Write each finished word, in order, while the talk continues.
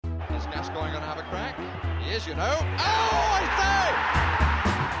Gascoigne going to have a crack? He is, you know. Oh, I say!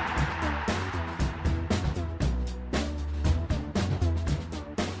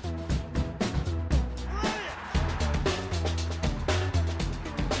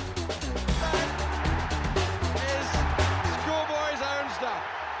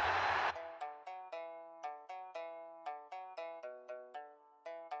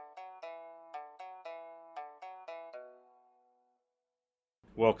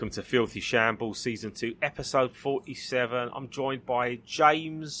 Welcome to Filthy Shambles, Season 2, Episode 47. I'm joined by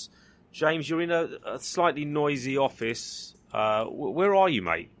James. James, you're in a slightly noisy office. Where are you,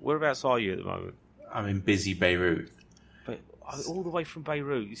 mate? Whereabouts are you at the moment? I'm in busy Beirut. But all the way from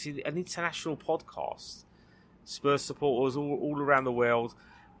Beirut. You see, an international podcast. Spurs supporters all around the world.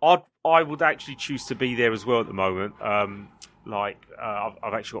 I would actually choose to be there as well at the moment. I've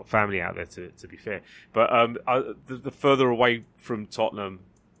actually got family out there, to be fair. But the further away from Tottenham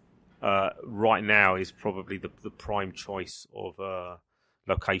right now is probably the prime choice of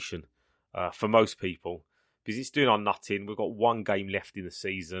location for most people, because it's doing our nutting. We've got one game left in the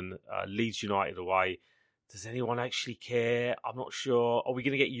season. Leeds United away. Does anyone actually care? I'm not sure. Are we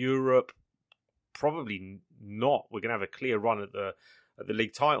going to get Europe? Probably not. We're going to have a clear run at the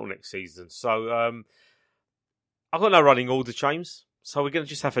league title next season. So I've got no running order, James. So we're going to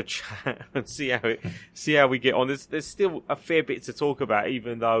just have a chat and see how we get on. There's still a fair bit to talk about,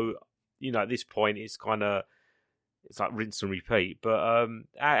 even though, you know, at this point it's like rinse and repeat. But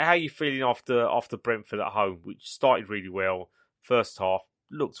how are you feeling after Brentford at home, which started really well? First half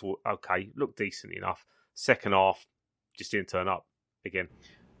looked okay, looked decent enough. Second half just didn't turn up again.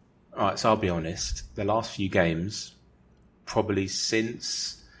 All right, so I'll be honest. The last few games, probably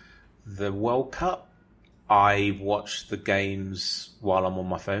since the World Cup, I watch the games while I'm on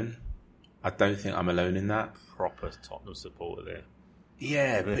my phone. I don't think I'm alone in that. Proper Tottenham supporter there.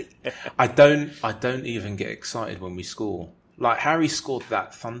 Yeah, but I don't even get excited when we score. Like Harry scored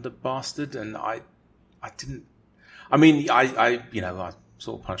that thunder bastard, and I didn't. I mean, I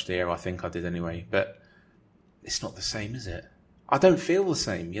sort of punched the air. I think I did anyway, but it's not the same, is it? I don't feel the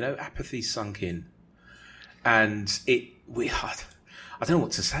same. You know, apathy's sunk in, and I don't know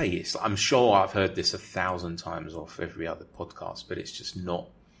what to say. I'm sure I've heard this 1,000 times off every other podcast, but it's just not.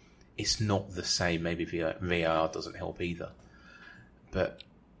 It's not the same. Maybe VAR doesn't help either. But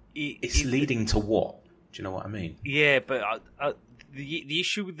it's leading to what? Do you know what I mean? Yeah, but the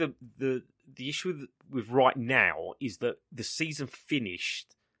issue with the issue with right now is that the season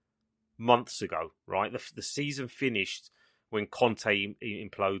finished months ago, right? The season finished when Conte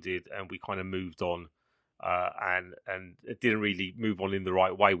imploded and we kind of moved on. And it didn't really move on in the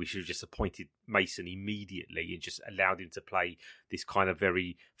right way. We should have just appointed Mason immediately and just allowed him to play this kind of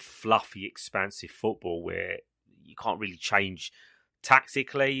very fluffy, expansive football where you can't really change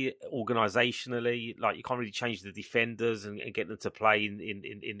tactically, organisationally. Like you can't really change the defenders and get them to play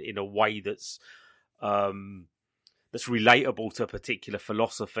in a way that's relatable to a particular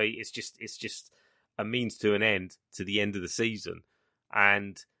philosophy. It's just a means to an end to the end of the season,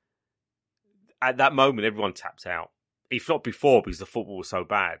 and at that moment, everyone tapped out. If not before, because the football was so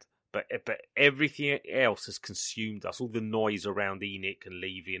bad. But everything else has consumed us. All the noise around ENIC and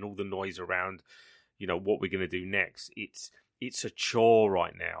Levy and all the noise around, you know, what we're going to do next. It's a chore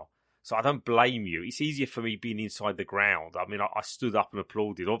right now. So I don't blame you. It's easier for me being inside the ground. I mean, I stood up and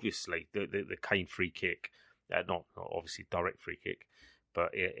applauded, obviously, the Kane free kick. Not obviously direct free kick,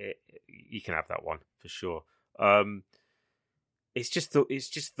 but you can have that one for sure. It's just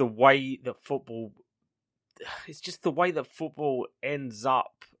the way that football. It's just the way that football ends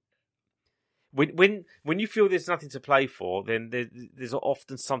up. When you feel there's nothing to play for, then there's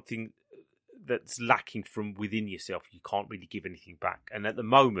often something that's lacking from within yourself. You can't really give anything back. And at the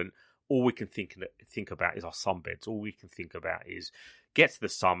moment, all we can think about is our sunbeds. All we can think about is get to the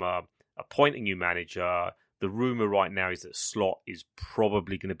summer, appoint a new manager. The rumour right now is that Slot is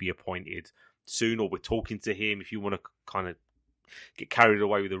probably going to be appointed soon, or we're talking to him. If you want to kind of get carried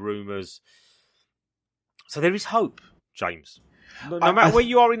away with the rumours. So there is hope, James. No matter where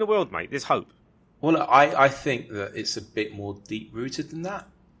you are in the world, mate, there's hope. Well, I think that it's a bit more deep-rooted than that.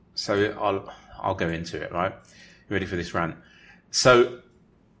 So I'll go into it, right? You ready for this rant? So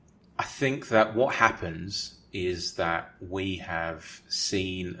I think that what happens is that we have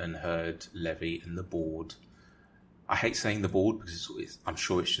seen and heard Levy and the board. I hate saying the board because I'm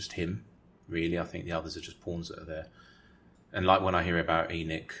sure it's just him, really. I think the others are just pawns that are there. And like when I hear about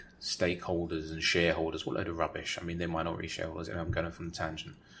ENIC, stakeholders and shareholders, what a load of rubbish. I mean, they're minority shareholders, and I'm going off on a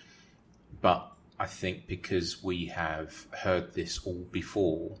tangent. But I think because we have heard this all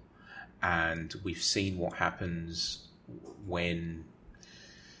before and we've seen what happens when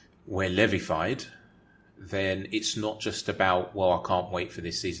we're levified, then it's not just about, well, I can't wait for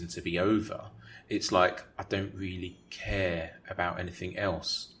this season to be over. It's like, I don't really care about anything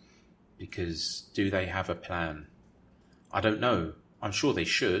else, because do they have a plan? I don't know. I'm sure they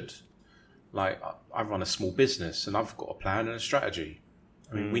should. Like, I run a small business and I've got a plan and a strategy.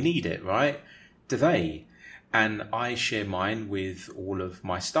 I mean, we need it, right? Do they? And I share mine with all of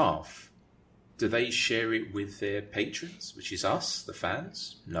my staff. Do they share it with their patrons, which is us, the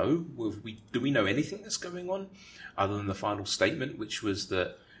fans? No. Do we know anything that's going on other than the final statement, which was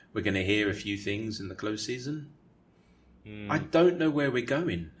that we're going to hear a few things in the close season? I don't know where we're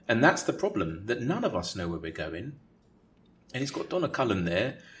going. And that's the problem, that none of us know where we're going. And he's got Donna Cullen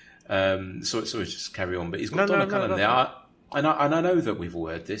there. Sorry, just carry on. But he's got Donna Cullen there. And I know that we've all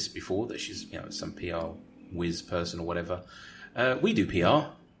heard this before, that she's some PR whiz person or whatever. We do PR.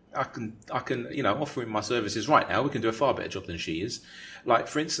 I can offer him my services right now. We can do a far better job than she is. Like,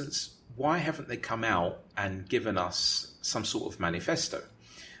 for instance, why haven't they come out and given us some sort of manifesto?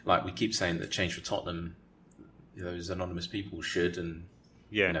 Like, we keep saying that Change for Tottenham, those anonymous people should, and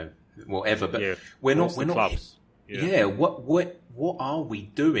whatever. But we're not. Clubs. Yeah. What are we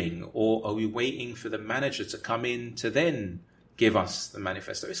doing? Or are we waiting for the manager to come in to then give us the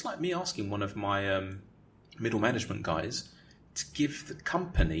manifesto? It's like me asking one of my middle management guys to give the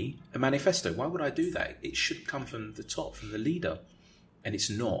company a manifesto. Why would I do that? It should come from the top, from the leader. And it's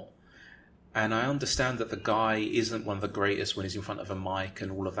not. And I understand that the guy isn't one of the greatest when he's in front of a mic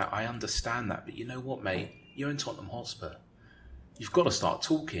and all of that. I understand that. But you know what, mate? You're in Tottenham Hotspur. You've got to start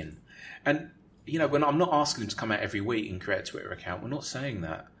talking. And, when I'm not asking him to come out every week and create a Twitter account, we're not saying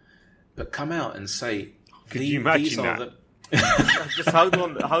that. But come out and say, could you imagine that? Just hold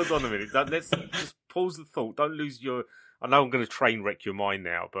on a minute. Let's just pause the thought. Don't lose your... I know I'm going to train wreck your mind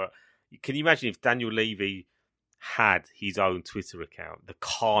now, but can you imagine if Daniel Levy had his own Twitter account? The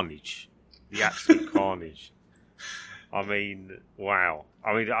carnage. The absolute carnage. I mean, wow.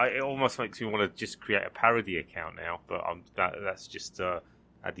 I mean, it almost makes me want to just create a parody account now, but that's just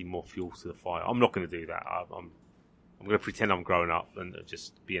adding more fuel to the fire. I'm not going to do that. I'm going to pretend I'm growing up and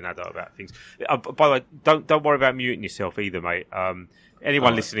just be an adult about things. By the way, don't worry about muting yourself either, mate.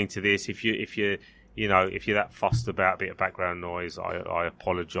 Anyone listening to this, if you're that fussed about a bit of background noise, I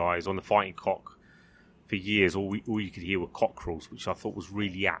apologise. On the Fighting Cock, for years, all you could hear were cockerels, which I thought was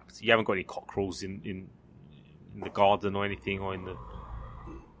really apt. You haven't got any cockerels in the garden or anything, or in the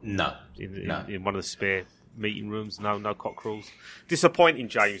in one of the spare meeting rooms. No cockerels. Disappointing,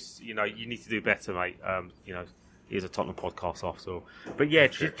 James. You need to do better, mate. Here's a Tottenham podcast after all. But yeah,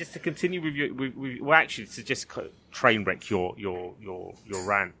 just to continue with your, actually to just train wreck your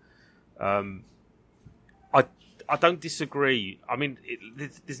rant. I don't disagree. I mean,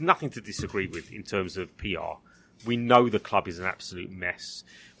 there's nothing to disagree with in terms of PR. We know the club is an absolute mess.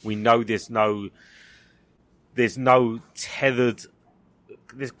 We know there's no tethered.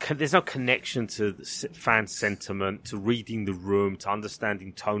 There's no connection to fan sentiment, to reading the room, to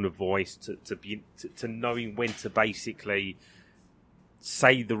understanding tone of voice, to knowing when to basically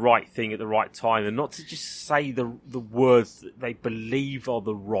say the right thing at the right time, and not to just say the words that they believe are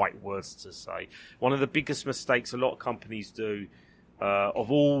the right words to say. One of the biggest mistakes a lot of companies do,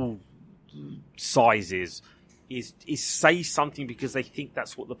 of all sizes, is say something because they think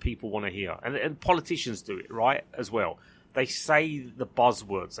that's what the people want to hear. And politicians do it, right, as well. They say the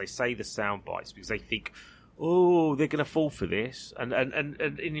buzzwords, they say the sound bites because they think, oh, they're going to fall for this. And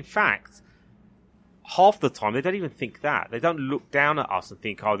in fact, half the time, they don't even think that. They don't look down at us and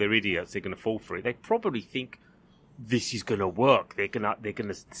think, oh, they're idiots, they're going to fall for it. They probably think this is going to work. They're going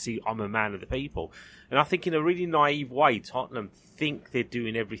to see I'm a man of the people. And I think in a really naive way, Tottenham think they're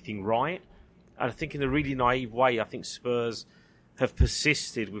doing everything right. And I think in a really naive way, I think Spurs have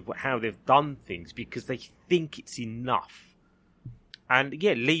persisted with how they've done things because they think it's enough. And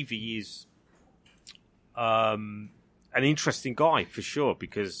yeah, Levy is an interesting guy for sure,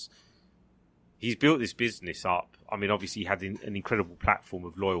 because he's built this business up. I mean, obviously he had an incredible platform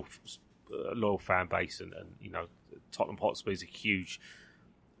of loyal fan base, and Tottenham Hotspur is a huge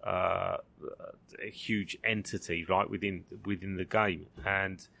entity, right, within the game.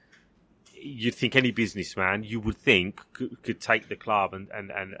 And you'd think any businessman, you would think, could take the club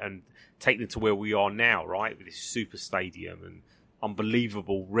and take them to where we are now, right, with this super stadium and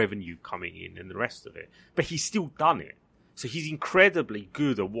unbelievable revenue coming in and the rest of it. But he's still done it. So he's incredibly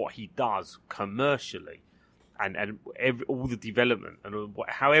good at what he does commercially, and all the development, and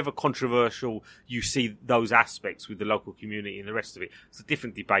however controversial you see those aspects with the local community and the rest of it. It's a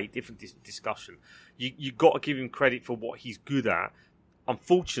different debate, different discussion. You got to give him credit for what he's good at.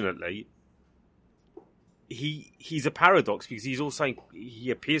 Unfortunately, he's a paradox because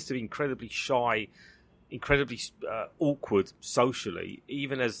he appears to be incredibly shy, incredibly awkward socially,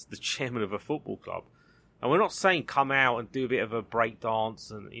 even as the chairman of a football club. And we're not saying come out and do a bit of a break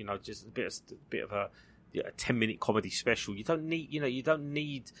dance and just a bit of a 10-minute comedy special. You don't need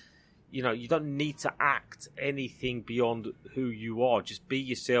to act anything beyond who you are. Just be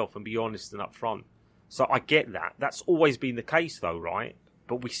yourself and be honest and upfront. So I get that. That's always been the case, though, right?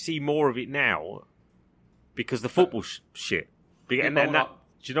 But we see more of it now because the football shit. Do you know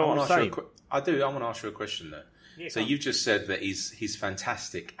what I'm saying? I do. I want to ask you a question there. Yeah, so you just said that he's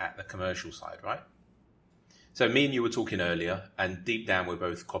fantastic at the commercial side, right? So me and you were talking earlier, and deep down we're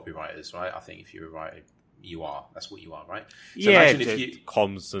both copywriters, right? I think if you're a writer, you are. That's what you are, right? So imagine if you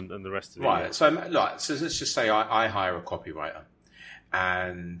comms and the rest of it. Right. So let's just say I hire a copywriter,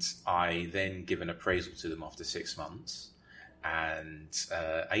 and I then give an appraisal to them after 6 months, and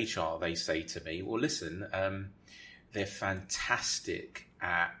HR, they say to me, well, listen, they're fantastic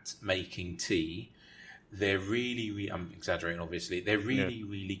at making tea. They're really, I'm exaggerating, obviously. They're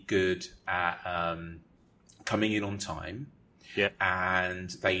really good at coming in on time. Yeah. And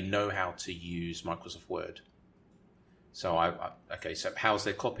they know how to use Microsoft Word. So okay, so how's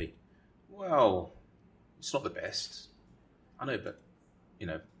their copy? Well, it's not the best. I know, but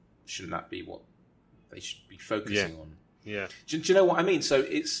shouldn't that be what they should be focusing on? Yeah. Do you know what I mean? So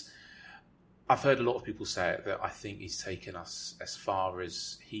I've heard a lot of people say it, that I think he's taken us as far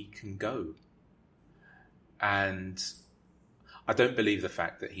as he can go. And I don't believe the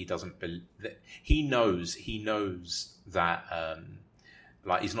fact that he doesn't believe that he knows that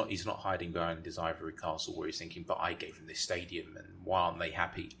he's not hiding behind his ivory castle where he's thinking, but I gave him this stadium and why aren't they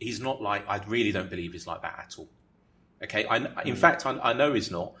happy? He's not like, I really don't believe he's like that at all. Okay. In fact, I know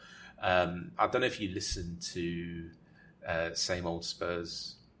he's not. I don't know if you listen to Same Old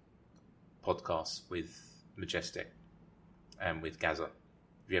Spurs podcast with Majestic and with Gaza. Have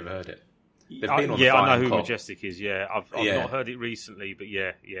you ever heard it? I know who Majestic is. Yeah, I've not heard it recently, but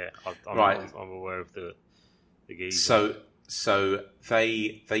I'm aware of the geezer. So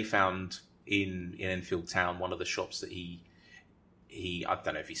they found in Enfield Town one of the shops that he I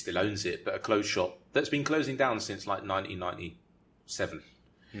don't know if he still owns it, but a clothes shop that's been closing down since like 1997.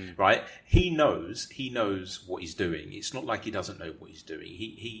 Right? He knows what he's doing. It's not like he doesn't know what he's doing.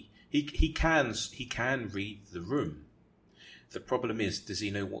 He can read the room. The problem is, does he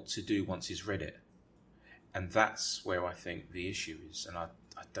know what to do once he's read it? And that's where I think the issue is. And I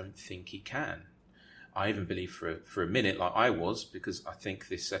don't think he can. I even believe for a minute, like I was, because I think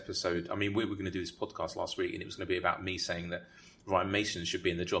this episode, I mean, we were going to do this podcast last week and it was going to be about me saying that Ryan Mason should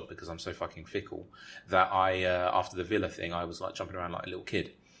be in the job because I'm so fucking fickle that after the Villa thing, I was like jumping around like a little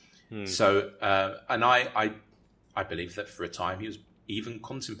kid. So, and I believe that for a time he was even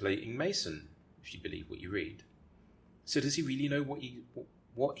contemplating Mason, if you believe what you read. So does he really know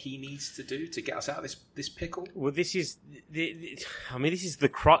what he needs to do to get us out of this pickle? Well, this is this is the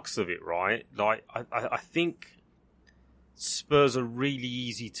crux of it, right? Like, I think Spurs are really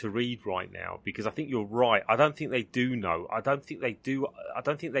easy to read right now because I think you're right. I don't think they do know. I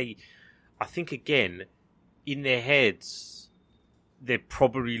think again, in their heads, they're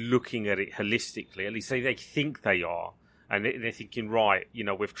probably looking at it holistically. At least they think they are, and they're thinking, right,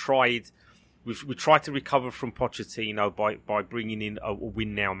 we've tried to recover from Pochettino by bringing in a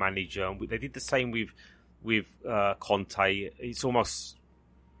win now manager. And they did the same with Conte. It's almost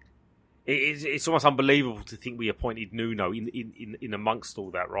unbelievable to think we appointed Nuno in amongst all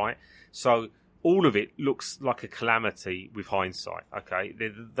that, right? So all of it looks like a calamity with hindsight. Okay,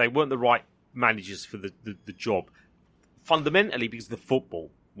 they weren't the right managers for the job, fundamentally because the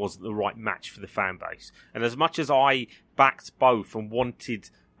football wasn't the right match for the fan base. And as much as I backed both and wanted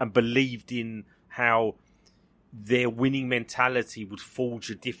and believed in how their winning mentality would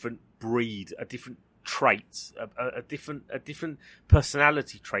forge a different breed, a different trait, a different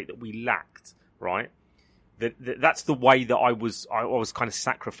personality trait that we lacked, right? That's the way that I was kind of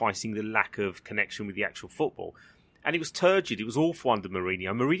sacrificing the lack of connection with the actual football. And it was turgid. It was awful under Mourinho.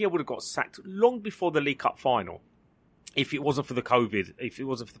 Mourinho would have got sacked long before the League Cup final. If it wasn't for the COVID, if it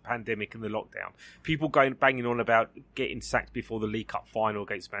wasn't for the pandemic and the lockdown, people banging on about getting sacked before the League Cup final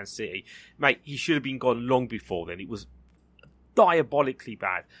against Man City, mate, he should have been gone long before then. It was diabolically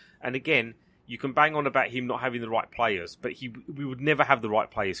bad. And again, you can bang on about him not having the right players, but we would never have the right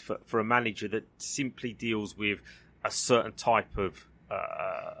players for a manager that simply deals with a certain type of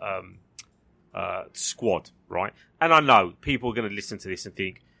squad, right? And I know people are going to listen to this and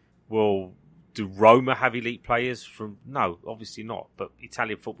think, well, do Roma have elite players? No, obviously not. But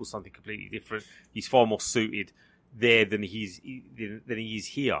Italian football is something completely different. He's far more suited there than he is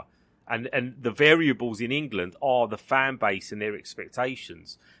here. And the variables in England are the fan base and their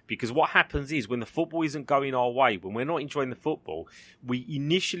expectations. Because what happens is when the football isn't going our way, when we're not enjoying the football, we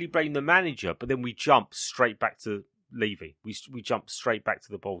initially blame the manager, but then we jump straight back to Levy. We jump straight back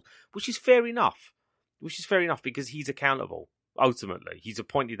to the ball, which is fair enough. Because he's accountable. Ultimately, he's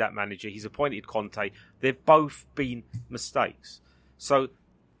appointed that manager. He's appointed Conte. They've both been mistakes. So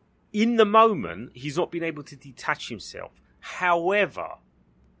in the moment, he's not been able to detach himself. However,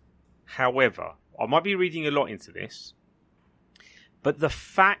 I might be reading a lot into this, but the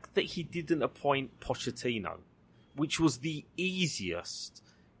fact that he didn't appoint Pochettino, which was the easiest,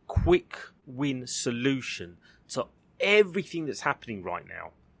 quick win solution to everything that's happening right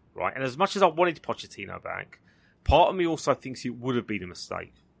now, right? And as much as I wanted Pochettino back, part of me also thinks it would have been a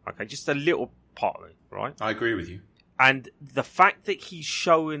mistake. Okay, just a little part of me, right? I agree with you. And the fact that he's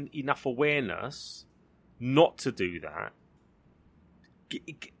shown enough awareness not to do that,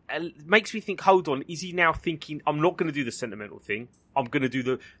 it makes me think, hold on, is he now thinking, I'm not going to do the sentimental thing, I'm going to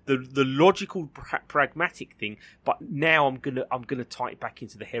do the logical, pragmatic thing, but now I'm going to tie it back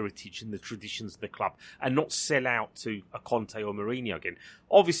into the heritage and the traditions of the club and not sell out to a Conte or Mourinho again.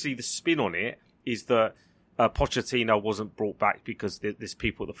 Obviously, the spin on it is that Pochettino wasn't brought back because there's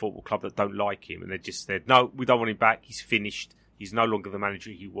people at the football club that don't like him, and they just said, no, we don't want him back, he's finished. He's no longer the manager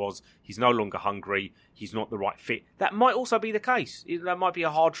he was. He's no longer hungry. He's not the right fit. That might also be the case. That might be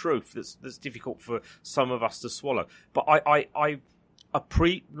a hard truth that's difficult for some of us to swallow. But I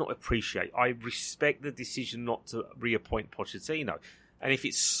respect the decision not to reappoint Pochettino. And if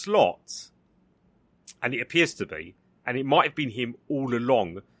it's Slot, and it appears to be, and it might have been him all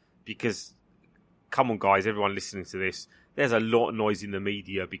along, because, come on guys, everyone listening to this, there's a lot of noise in the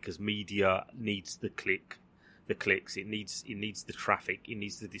media because media needs the clicks, it needs the traffic, it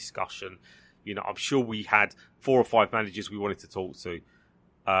needs the discussion. You know, I'm sure we had 4 or 5 managers we wanted to talk to,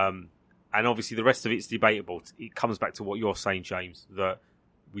 and obviously the rest of it's debatable. It comes back to what you're saying, James, that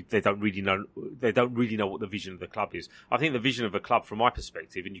they don't really know what the vision of the club is. I think the vision of a club, from my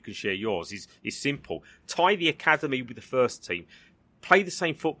perspective, and you can share yours, is simple: tie the academy with the first team, play the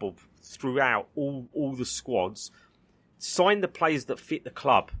same football throughout all the squads, sign the players that fit the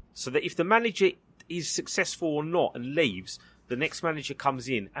club, so that if the manager is successful or not and leaves, the next manager comes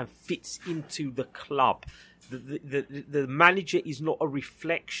in and fits into the club. The manager is not a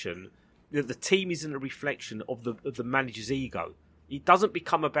reflection. The team isn't a reflection of the manager's ego. It doesn't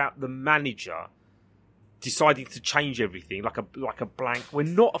become about the manager deciding to change everything like a blank. We're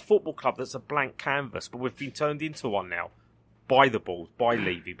not a football club that's a blank canvas, but we've been turned into one now by the Balls, by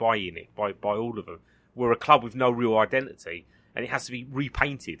Levy, by Enoch, by all of them. We're a club with no real identity, and it has to be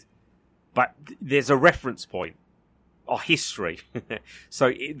repainted. But there's a reference point, a history. So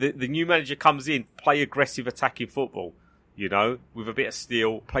the new manager comes in, play aggressive attacking football, you know, with a bit of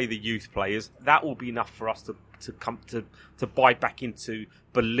steel, play the youth players. That will be enough for us to come to buy back into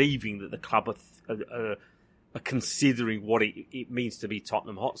believing that the club are considering what it means to be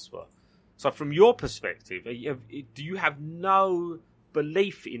Tottenham Hotspur. So from your perspective, do you have no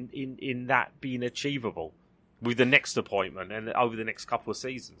belief in that being achievable with the next appointment and over the next couple of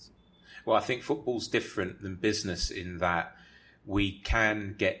seasons? Well, I think football's different than business in that we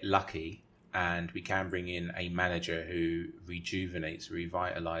can get lucky and we can bring in a manager who rejuvenates,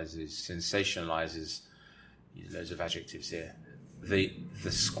 revitalises, sensationalises, loads of adjectives here, the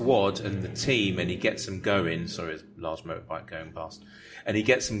squad and the team, and he gets them going. Sorry, there's a large motorbike going past. And he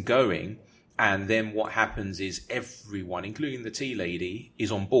gets them going, and then what happens is everyone, including the tea lady,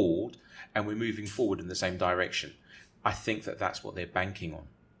 is on board, and we're moving forward in the same direction. I think that's what they're banking on.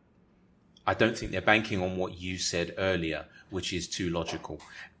 I don't think they're banking on what you said earlier, which is too logical.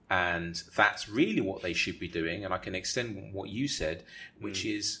 And that's really what they should be doing. And I can extend what you said, which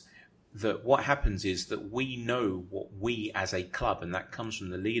is that what happens is that we know what we as a club, and that comes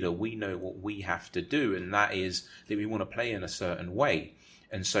from the leader, we know what we have to do. And that is that we want to play in a certain way.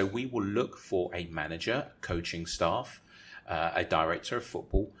 And so we will look for a manager, coaching staff, a director of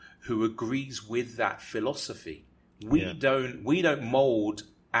football who agrees with that philosophy. We don't mould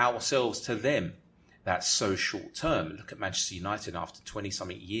ourselves to them. That's so short term. Look at Manchester United after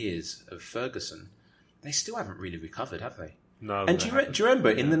 20-something years of Ferguson. They still haven't really recovered, have they? No. And do you remember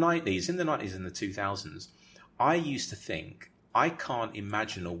in the 90s and the 2000s, I used to think, I can't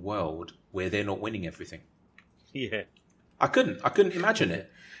imagine a world where they're not winning everything. Yeah. I couldn't imagine it.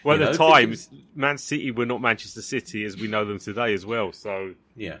 Well, at the times, Man City were not Manchester City as we know them today as well. So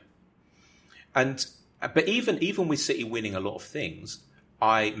yeah. But even with City winning a lot of things,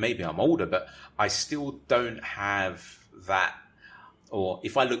 maybe I'm older, but I still don't have that. Or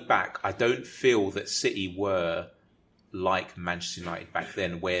if I look back, I don't feel that City were like Manchester United back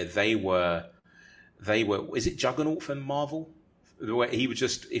then, where they were. Is it Juggernaut from Marvel? Where he would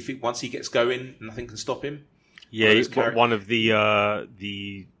just once he gets going, nothing can stop him. Yeah, he's got one of the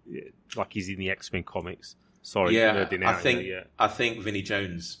like he's in the X-Men comics. Sorry, yeah, I think Vinnie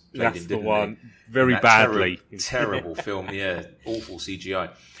Jones played him, didn't he? Very badly. Terrible film, yeah, awful CGI.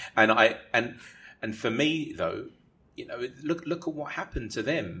 And for me though, look at what happened to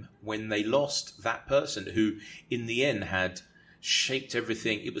them when they lost that person who, in the end, had shaped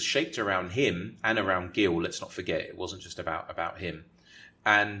everything. It was shaped around him and around Gil. Let's not forget, it wasn't just about him.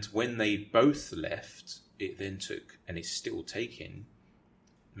 And when they both left, it then took, and it's still taking,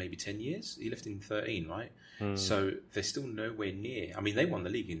 maybe 10 years. He left in 13, right? So they're still nowhere near. I mean, they won the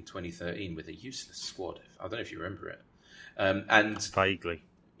league in 2013 with a useless squad. I don't know if you remember it. And vaguely,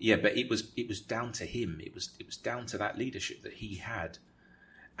 yeah, but it was down to him. It was down to that leadership that he had.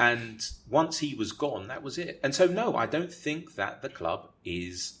 And once he was gone, that was it. And so, no, I don't think that the club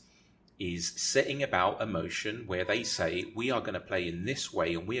is setting about a motion where they say, we are going to play in this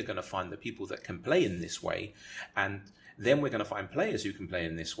way and we are going to find the people that can play in this way. And then we're going to find players who can play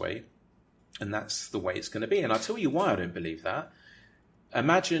in this way. And that's the way it's going to be. And I'll tell you why I don't believe that.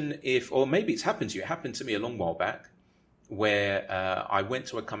 Imagine or maybe it's happened to you. It happened to me a long while back where I went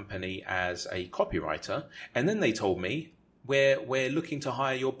to a company as a copywriter and then they told me, we're looking to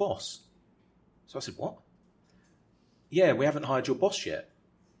hire your boss. So I said, what? Yeah, we haven't hired your boss yet.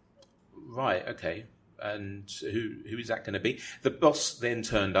 Right, okay. And who is that going to be? The boss then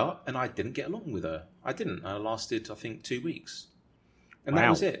turned up and I didn't get along with her. I didn't. I lasted, I think, 2 weeks. And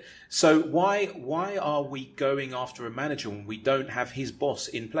That was it. So why are we going after a manager when we don't have his boss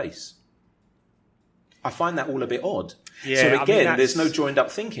in place? I find that all a bit odd. Yeah, so again, there's no joined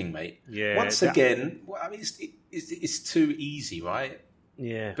up thinking, mate. Yeah. Once again, I mean, it's too easy, right?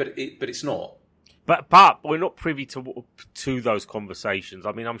 Yeah. But it's not. But we're not privy to those conversations.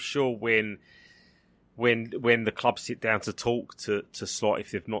 I mean, I'm sure when the clubs sit down to talk to Slot,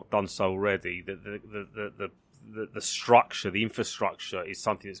 if they've not done so already, the structure, the infrastructure is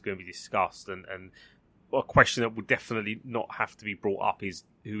something that's going to be discussed. And a question that would definitely not have to be brought up is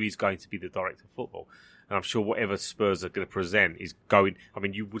who is going to be the director of football. And I'm sure whatever Spurs are going to present is going, I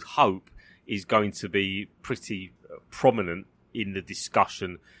mean, you would hope is going to be pretty prominent in the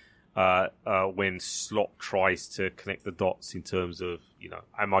discussion when Slot tries to connect the dots in terms of,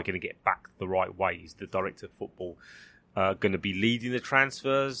 am I going to get back the right way? Is the director of football going to be leading the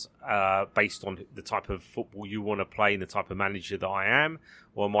transfers based on the type of football you want to play and the type of manager that I am?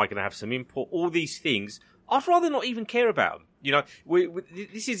 Or am I going to have some input? All these things, I'd rather not even care about them.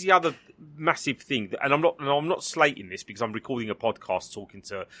 This is the other massive thing, and I'm not slating this because I'm recording a podcast talking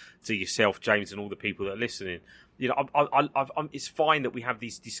to yourself, James, and all the people that are listening. It's fine that we have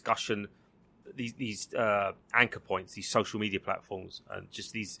these discussion, these anchor points, these social media platforms, and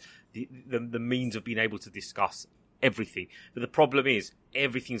just the means of being able to discuss everything. But the problem is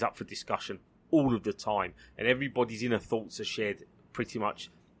everything's up for discussion all of the time, and everybody's inner thoughts are shared pretty much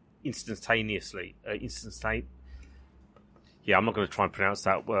instantaneously. Yeah, I'm not going to try and pronounce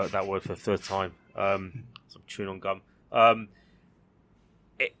that word for the third time. So I'm chewing on gum.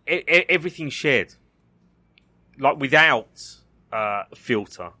 Everything's shared, like without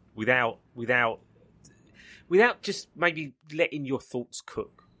filter, without just maybe letting your thoughts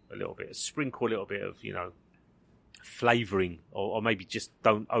cook a little bit, sprinkle a little bit of flavouring, or maybe just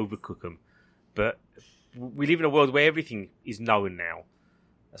don't overcook them. But we live in a world where everything is known now,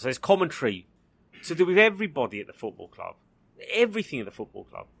 so there's commentary to do with everybody at the football club. Everything at the football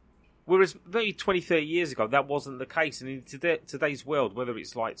club. Whereas maybe 20, 30 years ago, that wasn't the case. And in today's world, whether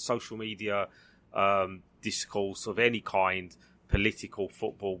it's like social media, discourse of any kind, political,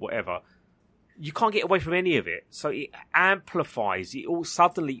 football, whatever, you can't get away from any of it. So it amplifies. It all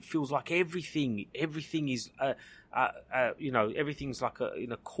suddenly feels like everything is, everything's like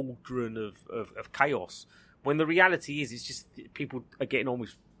in a cauldron of chaos. When the reality is, it's just people are getting on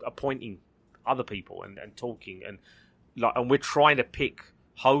with appointing other people and talking and we're trying to pick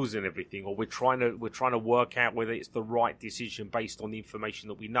holes in everything, or we're trying to work out whether it's the right decision based on the information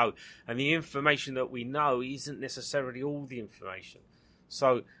that we know, and the information that we know isn't necessarily all the information.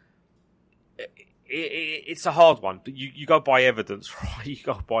 So it's a hard one. But you go by evidence, right? You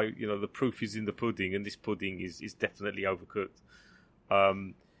go by the proof is in the pudding, and this pudding is definitely overcooked.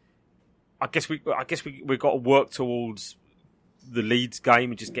 I guess we've got to work towards the Leeds game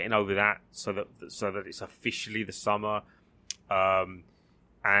and just getting over that, so that it's officially the summer,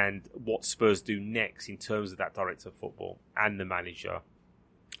 and what Spurs do next in terms of that director of football and the manager,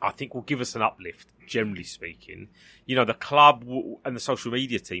 I think will give us an uplift, generally speaking. You know, the club and the social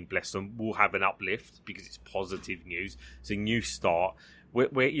media team, bless them, will have an uplift because it's positive news. It's a new start.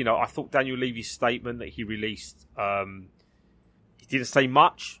 Where you know, I thought Daniel Levy's statement that he released, he didn't say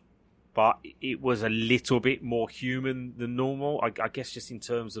much, but it was a little bit more human than normal. I guess just in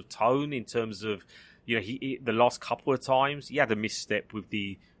terms of tone, in terms of, you know, he the last couple of times he had a misstep with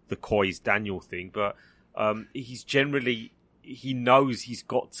the Coy's Daniel thing, but he's generally, he knows he's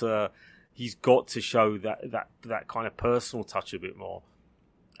got to show that kind of personal touch a bit more.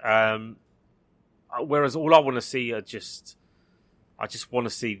 Whereas all I want to see are I just want to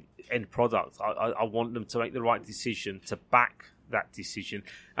see end product. I want them to make the right decision, to back that decision,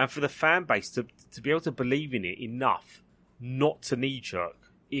 and for the fan base to be able to believe in it enough not to knee jerk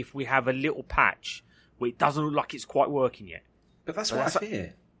if we have a little patch where it doesn't look like it's quite working yet. But that's what I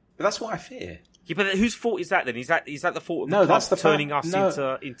fear. But that's what I fear. Yeah, but whose fault is that then? Is that the fault of the club that's the turning us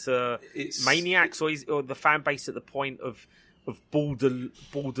no, into maniacs, or the fan base at the point of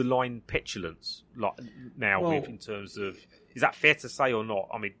borderline petulance like now, with in terms of, is that fair to say or not?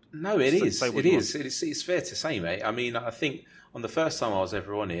 I mean, no, it is. It is. It's fair to say, mate. I mean, I think on the first time I was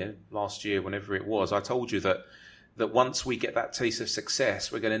ever on here last year, whenever it was, I told you that once we get that taste of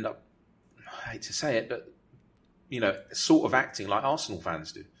success, we're going to end up, I hate to say it, but, you know, sort of acting like Arsenal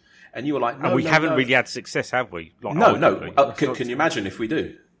fans do. And you were like, no, and we haven't really had success, have we? Like, no. Can you imagine if we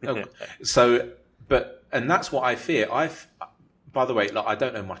do? And that's what I fear. By the way, like, I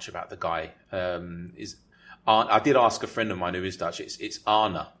don't know much about the guy. I did ask a friend of mine who is Dutch. It's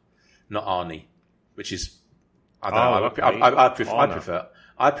Arne, not Arnie, which is, I don't know.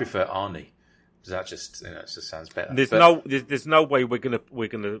 I prefer Arnie. That just, it just sounds better. There's no way we're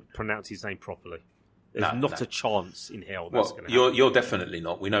gonna pronounce his name properly. There's not a chance in hell that's going to happen. You're definitely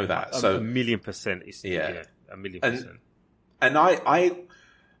not. We know that. So 1,000,000%. Is, yeah, 1,000,000%. And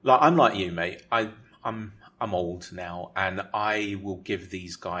I'm like you, mate. I'm old now, and I will give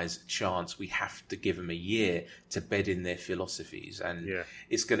these guys a chance. We have to give them a year to bed in their philosophies, and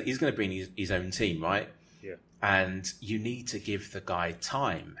he's going to bring his own team, right? Yeah. And you need to give the guy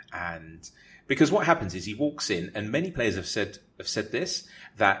time, and because what happens is he walks in, and many players have said this,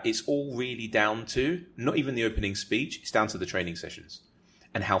 that it's all really down to not even the opening speech; it's down to the training sessions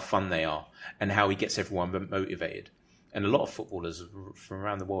and how fun they are, and how he gets everyone motivated. And a lot of footballers from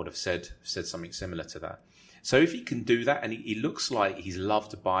around the world have said something similar to that. So if he can do that, and he looks like he's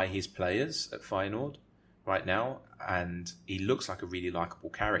loved by his players at Feyenoord right now, and he looks like a really likable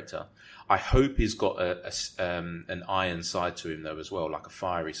character, I hope he's got an iron side to him though as well, like a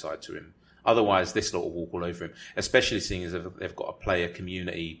fiery side to him. Otherwise, this lot will walk all over him, especially seeing as they've got a player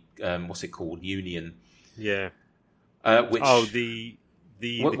community, what's it called? Union. Yeah. The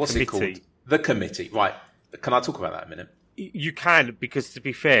what's committee. It called? The committee. Right. Can I talk about that a minute? You can, because to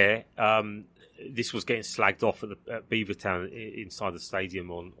be fair, this was getting slagged off at Beavertown inside the stadium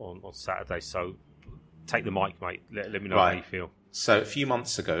on Saturday. So take the mic, mate. Let me know how you feel. So a few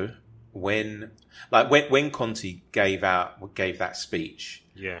months ago, when Conte gave that speech,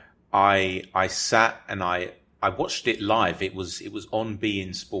 I sat and I watched it live. It was on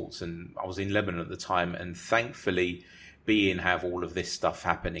beIN Sports, and I was in Lebanon at the time, and thankfully beIN have all of this stuff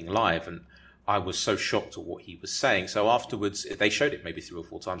happening live, and I was so shocked at what he was saying. So afterwards, they showed it maybe 3 or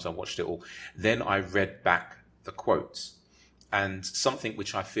 4 times. I watched it all. Then I read back the quotes, and something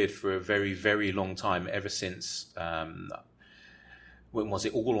which I feared for a very, very long time, ever since, when was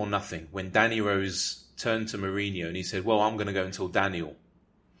it, All or Nothing, when Danny Rose turned to Mourinho and he said, well, I'm going to go and tell Daniel.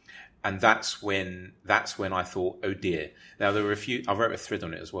 And that's when I thought, oh dear. Now there were I wrote a thread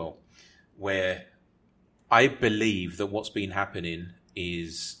on it as well, where I believe that what's been happening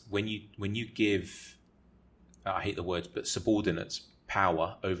is when you give, I hate the words, but subordinates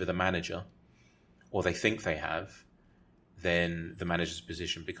power over the manager, or they think they have, then the manager's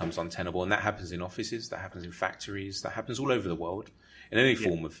position becomes untenable. And that happens in offices, that happens in factories, that happens all over the world, in any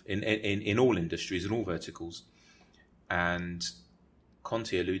form of, in all industries, in all verticals. And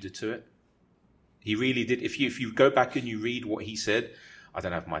Conte alluded to it. He really did. If you go back and you read what he said, I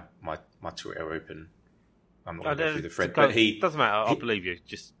don't have my Twitter open. I'm not going to go through the thread, but doesn't matter. I'll believe you.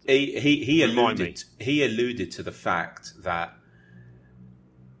 Just he alluded to the fact that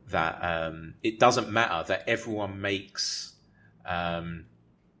it doesn't matter that everyone makes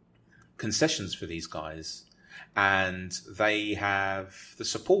concessions for these guys, and they have the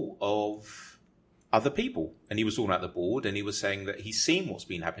support of other people. And he was talking about the board, and he was saying that he's seen what's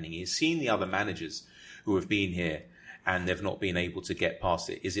been happening. He's seen the other managers who have been here, and they've not been able to get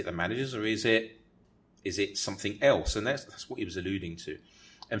past it. Is it the managers, or is it something else? And that's what he was alluding to.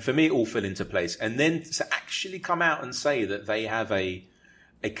 And for me, it all fell into place. And then to actually come out and say that they have a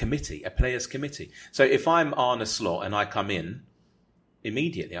a committee, a players' committee. So if I'm Arne Slot and I come in,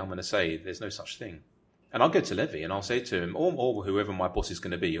 immediately I'm going to say there's no such thing. And I'll go to Levy and I'll say to him, or whoever my boss is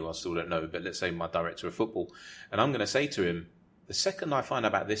going to be, who I still don't know, but let's say my director of football, and I'm going to say to him, the second I find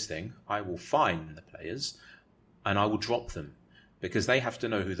out about this thing, I will fine the players and I will drop them because they have to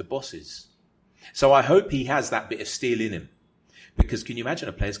know who the boss is. So I hope he has that bit of steel in him. Because can you imagine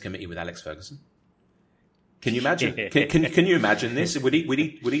a players' committee with Alex Ferguson? Can you imagine? Can you imagine this? Would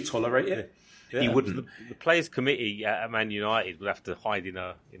he tolerate it? Yeah, he wouldn't. The players' committee at Man United would have to hide in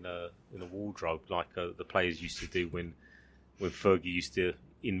a wardrobe like the players used to do when Fergie used to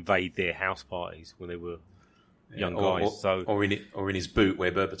invade their house parties when they were young guys. Or in his boot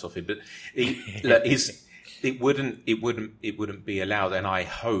where Berbatov is. But it wouldn't be allowed. And I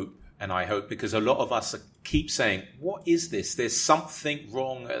hope because a lot of us keep saying, "What is this? There's something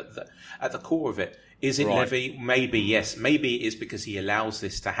wrong at the core of it." Is it right. Levy? Maybe, yes. Maybe it is because he allows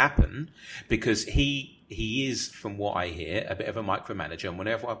this to happen, because he is, from what I hear, a bit of a micromanager. And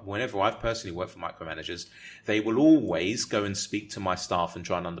whenever I've personally worked for micromanagers, they will always go and speak to my staff and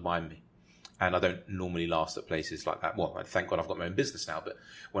try and undermine me. And I don't normally last at places like that. Well, thank God I've got my own business now. But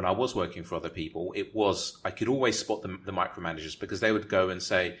when I was working for other people, I could always spot the micromanagers, because they would go and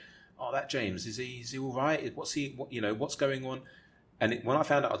say, "Oh, that James, is he all right? What's going on?" And when I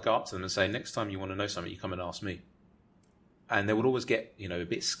found out, I'd go up to them and say, "Next time you want to know something, you come and ask me." And they would always get, a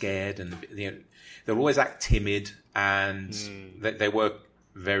bit scared, and they would always act timid, and they were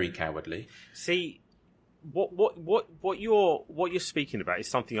very cowardly. See, what you're speaking about is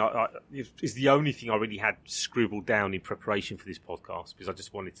something is the only thing I really had scribbled down in preparation for this podcast, because I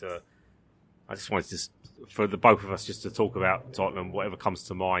just wanted to for the both of us just to talk about Tottenham, whatever comes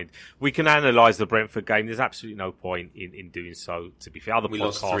to mind. We can analyse the Brentford game. There's absolutely no point in doing so, to be fair. We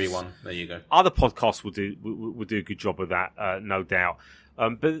lost 3-1. There you go. Other podcasts will do a good job of that, no doubt.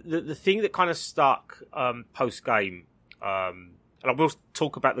 But the thing that kind of stuck post-game, and I will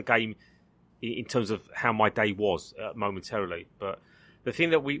talk about the game in terms of how my day was momentarily, but the thing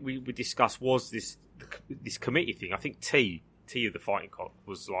that we discussed was this committee thing. I think T of the Fighting Cock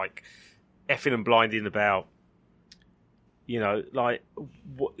was like effing and blinding about, why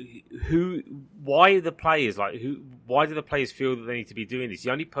are the players why do the players feel that they need to be doing this?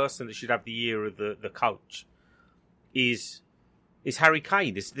 The only person that should have the ear of the coach is Harry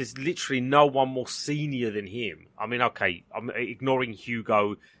Kane. There's literally no one more senior than him. I mean, okay, I'm ignoring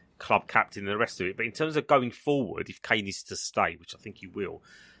Hugo, club captain, and the rest of it, but in terms of going forward, if Kane is to stay, which I think he will,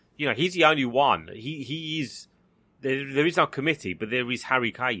 he's the only one. He is. There is no committee, but there is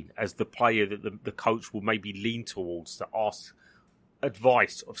Harry Kane as the player that the coach will maybe lean towards to ask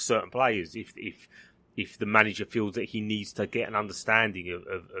advice of certain players if the manager feels that he needs to get an understanding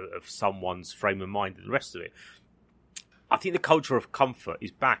of someone's frame of mind and the rest of it. I think the culture of comfort is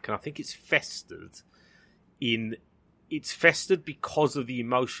back, and I think it's festered because of the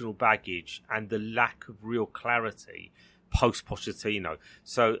emotional baggage and the lack of real clarity post Pochettino.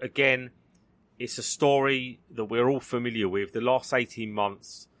 So again, it's a story that we're all familiar with. The last 18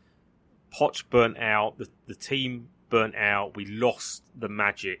 months, Poch burnt out, the team burnt out, we lost the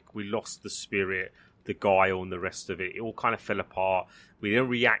magic, we lost the spirit, the guile and the rest of it. It all kind of fell apart. We didn't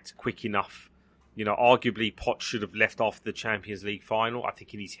react quick enough. Arguably Poch should have left after the Champions League final. I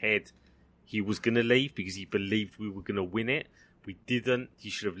think in his head he was going to leave because he believed we were going to win it. We didn't.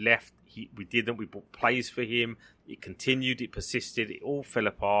 He should have left. We didn't. We bought players for him. It continued. It persisted. It all fell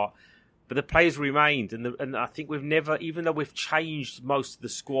apart. But the players remained, and I think we've never, even though we've changed most of the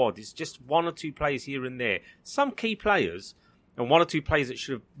squad, it's just one or two players here and there. Some key players, and one or two players that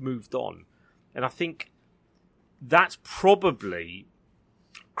should have moved on. And I think that's probably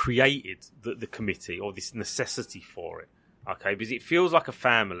created the committee, or this necessity for it. Okay, because it feels like a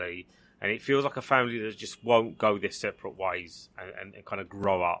family, and it feels like a family that just won't go their separate ways and kind of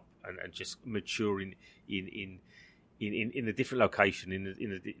grow up and just mature in a different location, in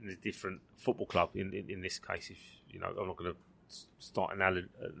a different football club. In this case, if I'm not going to start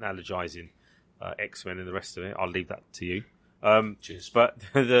analogizing X-Men and the rest of it. I'll leave that to you. Cheers. But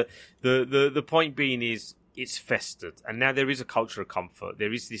the point being is, it's festered, and now there is a culture of comfort.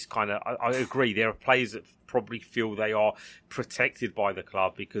 There is this kind of. I agree. There are players that probably feel they are protected by the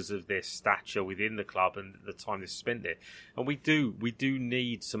club because of their stature within the club and the time they've spent there. And we do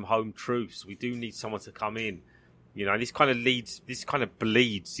need some home truths. We do need someone to come in. This kind of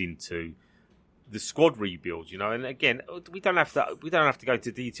bleeds into the squad rebuild. And again, we don't have to go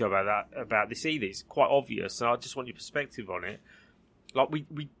into detail about this either. It's quite obvious, and I just want your perspective on it. Like we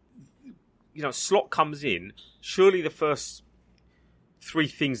Slot comes in. Surely the first three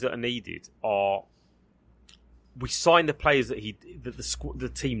things that are needed are we sign the players that the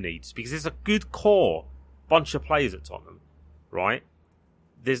team needs, because there's a good core bunch of players at Tottenham, right?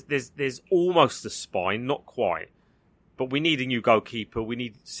 There's almost a spine, not quite, but we need a new goalkeeper. We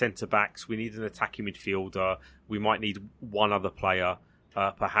need centre backs. We need an attacking midfielder. We might need one other player,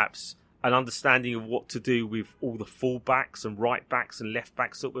 perhaps an understanding of what to do with all the full backs and right backs and left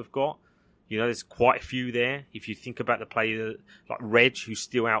backs that we've got. You know, there's quite a few there. If you think about the player like Reg, who's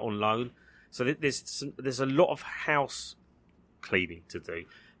still out on loan. So there's a lot of house cleaning to do.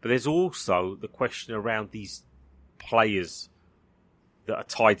 But there's also the question around these players that are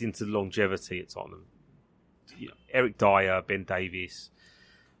tied into longevity at Tottenham. You know, Eric Dyer, Ben Davies,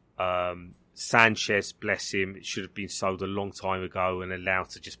 Sanchez, bless him, it should have been sold a long time ago and allowed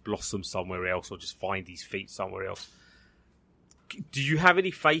to just blossom somewhere else or just find his feet somewhere else. Do you have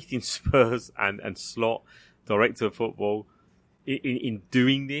any faith in Spurs and Slot, director of football, in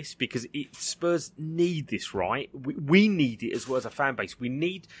doing this? Because Spurs need this, right? We need it as well as a fan base. We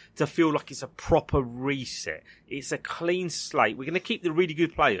need to feel like it's a proper reset. It's a clean slate. We're going to keep the really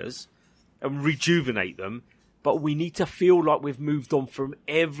good players and rejuvenate them, but we need to feel like we've moved on from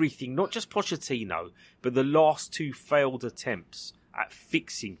everything, not just Pochettino, but the last two failed attempts at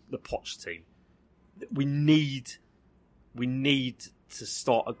fixing the Poch team. We need to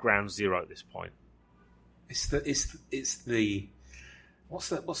start at ground zero at this point. It's the what's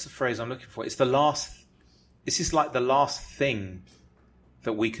the phrase I'm looking for? It's the last. This is like the last thing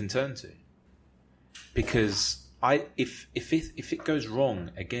that we can turn to, because if it goes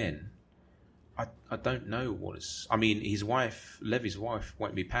wrong again, I don't know what is. I mean, Levy's wife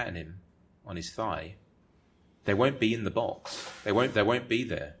won't be patting him on his thigh. They won't be in the box. They won't be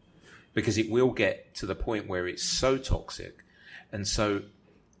there, because it will get to the point where it's so toxic, and so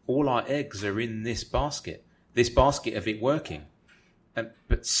all our eggs are in this basket of it working.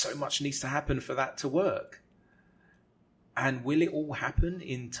 But so much needs to happen for that to work. And will it all happen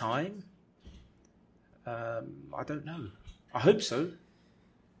in time? I don't know. I hope so.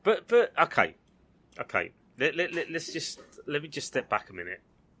 But okay. Let me just step back a minute.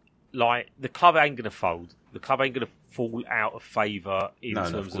 Like, the club ain't going to fold. The club ain't going to fall out of favour in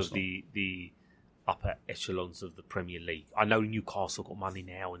terms of the upper echelons of the Premier League. I know Newcastle got money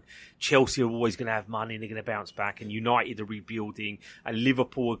now, and Chelsea are always going to have money and they're going to bounce back, and United are rebuilding, and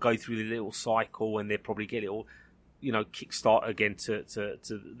Liverpool will go through the little cycle and they'll probably get it all, kickstart again to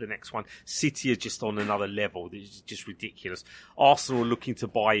the next one. City are just on another level. It's just ridiculous. Arsenal are looking to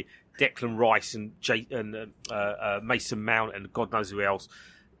buy Declan Rice and Mason Mount and God knows who else.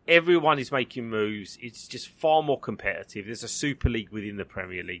 Everyone is making moves. It's just far more competitive. There's a Super League within the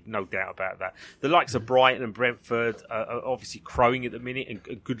Premier League, no doubt about that. The likes of Brighton and Brentford are obviously crowing at the minute,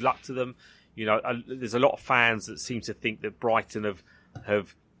 and good luck to them. There's a lot of fans that seem to think that Brighton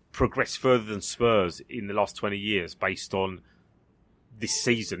have progressed further than Spurs in the last 20 years based on this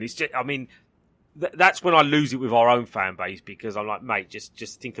season. It's just, I mean, that's when I lose it with our own fan base, because I'm like, mate,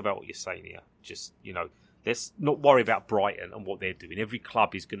 just think about what you're saying here. Just, let's not worry about Brighton and what they're doing. Every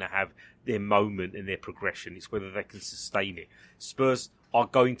club is going to have their moment and their progression. It's whether they can sustain it. Spurs are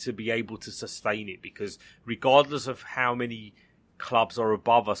going to be able to sustain it, because regardless of how many clubs are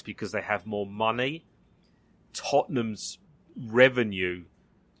above us because they have more money, Tottenham's revenue,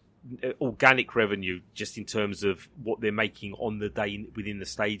 organic revenue, just in terms of what they're making on the day within the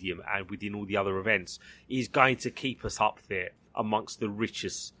stadium and within all the other events, is going to keep us up there amongst the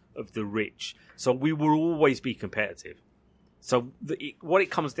richest of the rich. So we will always be competitive. So what it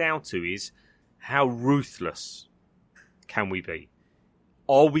comes down to is, how ruthless can we be?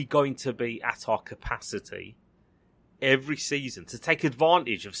 Are we going to be at our capacity every season to take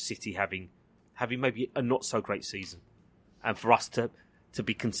advantage of City having maybe a not so great season, and for us to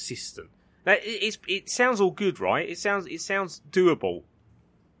be consistent? Now, it sounds all good, right? It sounds doable.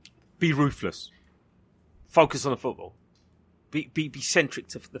 Be ruthless. Focus on the football. Be centric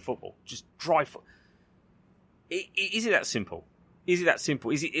to the football. Just drive. Is it that simple? Is it that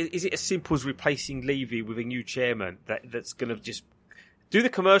simple? Is it as simple as replacing Levy with a new chairman that's going to just do the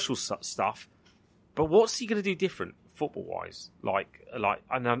commercial stuff? But what's he going to do different football wise?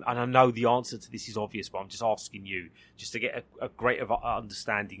 And I know the answer to this is obvious, but I'm just asking you just to get a greater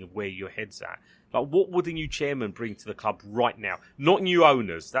understanding of where your head's at. Like, what would a new chairman bring to the club right now? Not new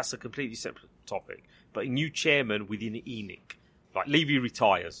owners. That's a completely separate topic. But a new chairman within ENIC. Like, Levy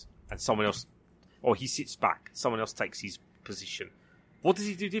retires and someone else, or he sits back, someone else takes his position. What does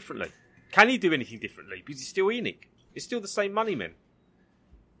he do differently? Can he do anything differently? Because he's still ENIC. It's still the same money men.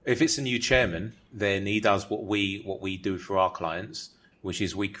 If it's a new chairman, then he does what we do for our clients, which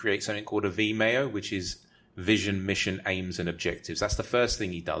is we create something called a VMAO, which is vision, mission, aims, and objectives. That's the first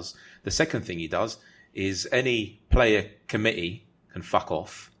thing he does. The second thing he does is any player committee can fuck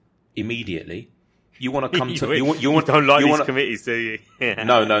off immediately. You want to come to you don't like these committees, do you?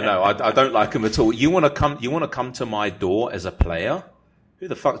 No. I don't like them at all. You want to come to my door as a player? Who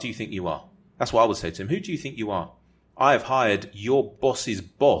the fuck do you think you are? That's what I would say to him. Who do you think you are? I have hired your boss's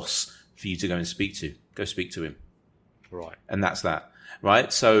boss for you to go and speak to. Go speak to him. Right. And that's that.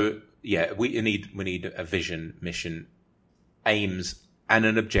 Right? So yeah, we need a vision, mission, aims, and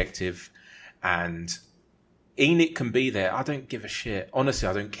an objective. And ENIC can be there. I don't give a shit. Honestly,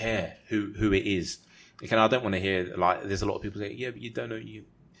 I don't care who it is. I don't want to hear, like, there's a lot of people saying, yeah, but you don't know you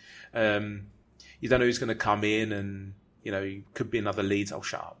don't know who's going to come in, and you could be another Leeds. Oh,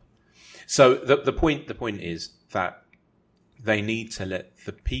 shut up. So the point is that they need to let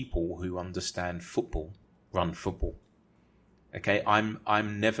the people who understand football run football. Okay, I'm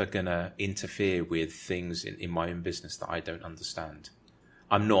never gonna interfere with things in my own business that I don't understand.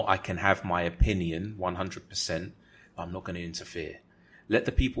 I'm not. I can have my opinion 100%, but I'm not going to interfere. Let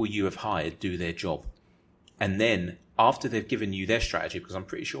the people you have hired do their job. And then after they've given you their strategy, because I'm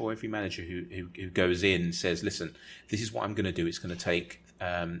pretty sure every manager who goes in says, listen, this is what I'm going to do. It's going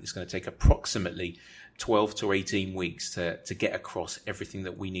to take approximately 12 to 18 weeks to get across everything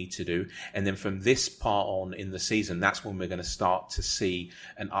that we need to do. And then from this part on in the season, that's when we're going to start to see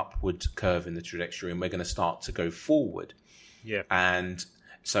an upward curve in the trajectory, and we're going to start to go forward. Yeah. And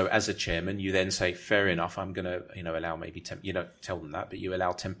so as a chairman, you then say, fair enough, I'm going to, allow maybe 10, you don't tell them that, but you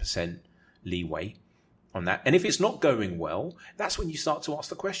allow 10% leeway on that. And if it's not going well, that's when you start to ask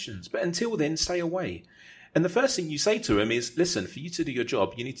the questions. But until then, stay away. And the first thing you say to them is, listen, for you to do your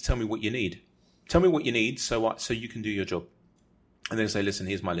job, you need to tell me what you need. Tell me what you need so you can do your job. And then say, listen,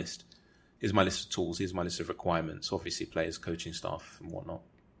 here's my list. Here's my list of tools. Here's my list of requirements. Obviously, players, coaching staff and whatnot.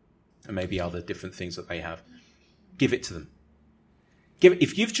 And maybe other different things that they have. Give it to them.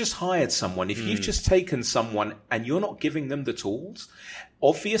 If you've just hired someone, if you've just taken someone and you're not giving them the tools,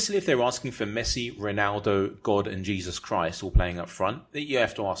 obviously if they're asking for Messi, Ronaldo, God and Jesus Christ all playing up front, you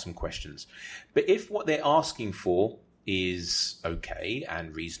have to ask some questions. But if what they're asking for is okay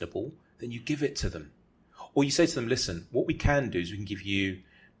and reasonable, then you give it to them. Or you say to them, listen, what we can do is we can give you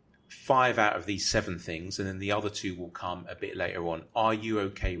 5 out of these 7 things, and then the other 2 will come a bit later on. Are you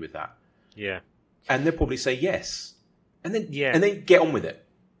okay with that? Yeah. And they'll probably say yes. And then get on with it.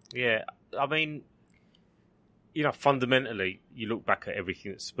 Yeah, I mean, fundamentally, you look back at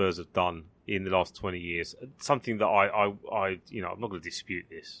everything that Spurs have done in the last 20 years. Something that I'm not going to dispute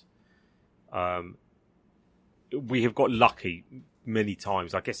this. We have got lucky many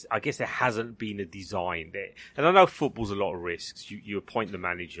times. I guess there hasn't been a design there, and I know football's a lot of risks. You appoint the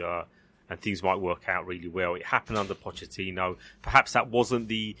manager, and things might work out really well. It happened under Pochettino. Perhaps that wasn't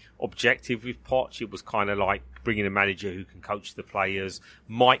the objective with Poch. It was kind of like bringing a manager who can coach the players,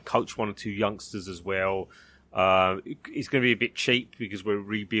 might coach 1 or 2 youngsters as well. It's going to be a bit cheap because we're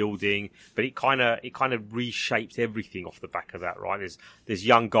rebuilding, but it kind of reshaped everything off the back of that, right? There's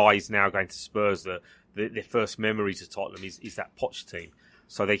young guys now going to Spurs that their first memories of Tottenham is that Poch team.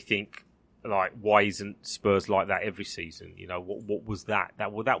 So they think, like, why isn't Spurs like that every season? What was that?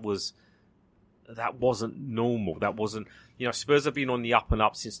 That wasn't normal. That wasn't, Spurs have been on the up and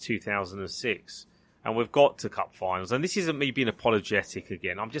up since 2006, and we've got to cup finals. And this isn't me being apologetic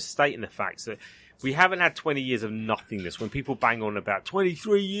again. I'm just stating the facts that we haven't had 20 years of nothingness. When people bang on about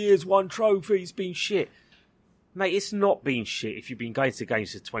 23 years, 1 trophy, it's been shit. Mate, it's not been shit. If you've been going to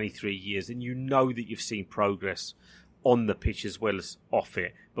games for 23 years, then you know that you've seen progress on the pitch as well as off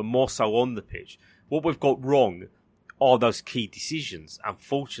it, but more so on the pitch. What we've got wrong are those key decisions,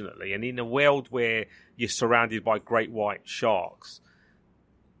 unfortunately. And in a world where you're surrounded by great white sharks,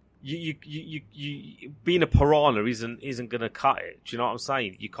 you being a piranha isn't going to cut it. Do you know what I'm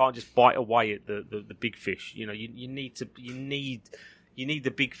saying? You can't just bite away at the big fish. You need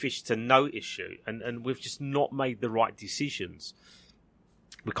the big fish to notice you, and we've just not made the right decisions.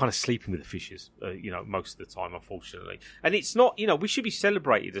 We're kind of sleeping with the fishes, most of the time, unfortunately. And it's not, we should be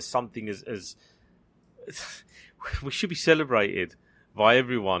celebrated as something as we should be celebrated by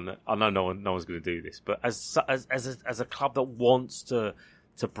everyone. I know no one's going to do this, but as a club that wants to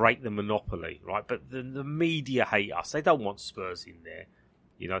break the monopoly, right? But the media hate us. They don't want Spurs in there.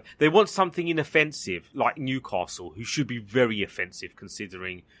 They want something inoffensive like Newcastle, who should be very offensive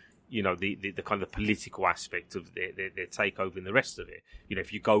considering, the kind of political aspect of their takeover and the rest of it.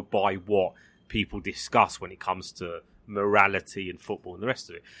 If you go by what people discuss when it comes to morality and football and the rest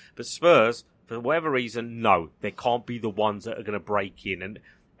of it. But Spurs, for whatever reason, no, they can't be the ones that are going to break in.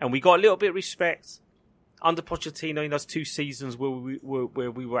 And we got a little bit of respect under Pochettino in those 2 seasons where we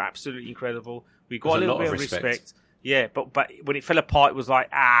were absolutely incredible. We got a little bit of respect. Yeah, but when it fell apart, it was like,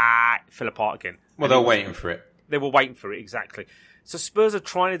 it fell apart again. Well, they were waiting for it. They were waiting for it, exactly. So Spurs are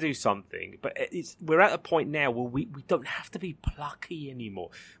trying to do something, but we're at a point now where we don't have to be plucky anymore.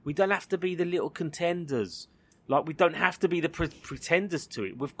 We don't have to be the little contenders. Like, we don't have to be the pretenders to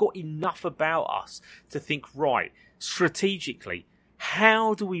it. We've got enough about us to think, right, strategically,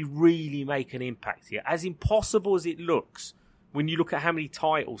 how do we really make an impact here? As impossible as it looks, when you look at how many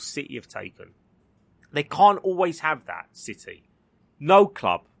titles City have taken, they can't always have that, City. No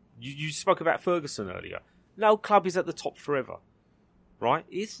club. You spoke about Ferguson earlier. No club is at the top forever, right?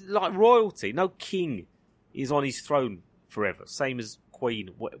 It's like royalty. No king is on his throne forever. Same as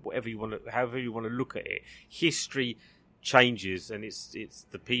Queen, whatever you want to, however you want to look at it. History changes, and it's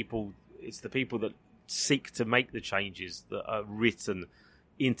the people that seek to make the changes that are written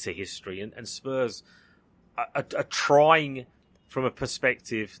into history. And Spurs are trying, from a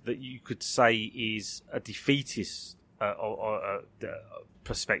perspective that you could say is a defeatist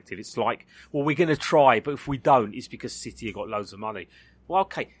perspective. It's like, well, we're going to try, but if we don't, it's because City have got loads of money. Well,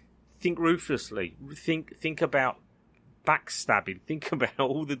 okay, think ruthlessly. Think about backstabbing. Think about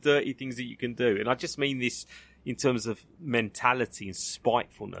all the dirty things that you can do. And I just mean this in terms of mentality and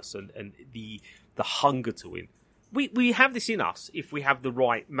spitefulness and the hunger to win. We have this in us if we have the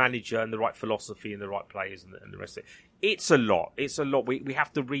right manager and the right philosophy and the right players and the rest of it. It's a lot. It's a lot. We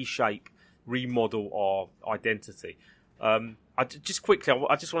have to reshape, remodel our identity. I just want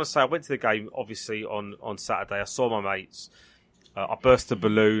to say I went to the game, obviously, on Saturday. I saw my mates. I burst a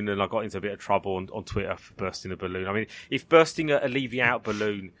balloon and I got into a bit of trouble on Twitter for bursting a balloon. I mean, if bursting a Levy out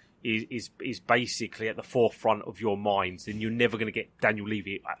balloon is basically at the forefront of your minds, then you're never going to get Daniel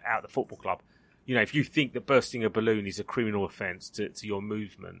Levy out of the football club. You know, if you think that bursting a balloon is a criminal offence to your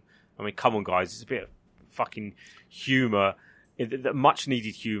movement, I mean, come on, guys, it's a bit of fucking humour, much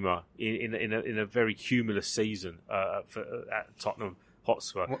needed humour in a very humorless season at Tottenham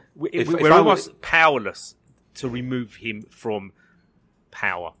Hotspur. We're almost powerless to remove him from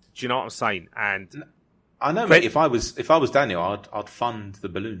power. Do you know what I'm saying? And I know, mate. If I was Daniel, I'd fund the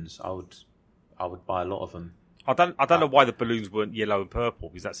balloons. I would buy a lot of them. I don't know why the balloons weren't yellow and purple,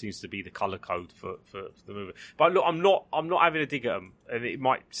 because that seems to be the colour code for the movie. But look, I'm not having a dig at them, and it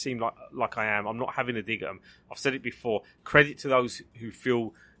might seem like I am. I'm not having a dig at them. I've said it before. Credit to those who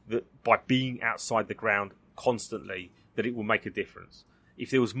feel that by being outside the ground constantly, that it will make a difference. If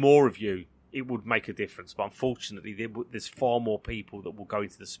there was more of you, it would make a difference. But unfortunately, there's far more people that will go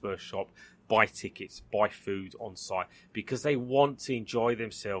into the Spurs shop, buy tickets, buy food on site, because they want to enjoy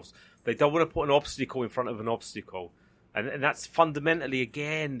themselves. They don't want to put an obstacle in front of an obstacle. And that's fundamentally,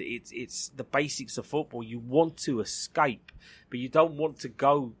 again, it's the basics of football. You want to escape, but you don't want to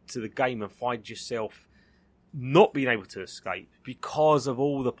go to the game and find yourself not being able to escape because of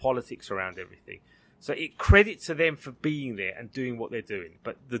all the politics around everything. So it credit to them for being there and doing what they're doing.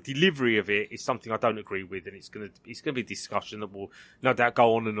 But the delivery of it is something I don't agree with, and it's going to be a discussion that will no doubt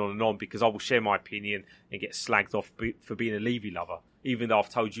go on and on and on, because I will share my opinion and get slagged off for being a Levy lover, even though I've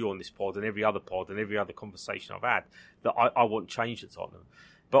told you on this pod and every other conversation I've had that I want change at Tottenham.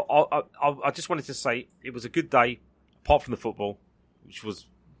 But I just wanted to say it was a good day, apart from the football, which was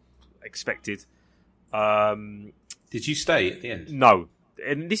expected. Did you stay at the end? No.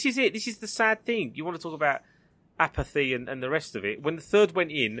 And this is it. This is the sad thing. You want to talk about apathy and the rest of it. When the third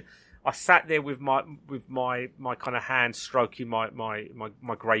went in, I sat there with my kind of hand stroking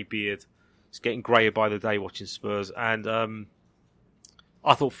my grey beard. It's getting greyer by the day watching Spurs, and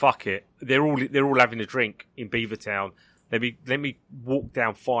I thought, fuck it. They're all having a drink in Beavertown. Let me walk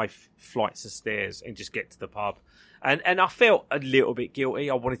down 5 flights of stairs and just get to the pub. And I felt a little bit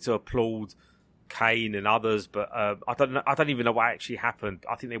guilty. I wanted to applaud Kane and others, but I don't even know what actually happened.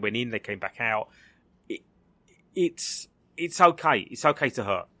 I think they went in, they came back out. It's okay. It's okay to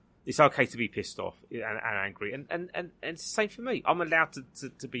hurt. It's okay to be pissed off and angry. And it's the same for me. I'm allowed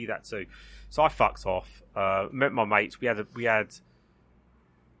to be that too. So I fucked off. Met my mates. We had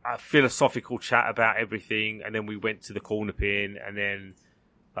a philosophical chat about everything, and then we went to the corner pin, and then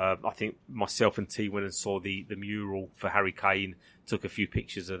I think myself and T went and saw the mural for Harry Kane. Took a few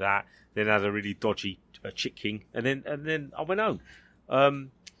pictures of that. Then had a really dodgy chick king, and then I went home.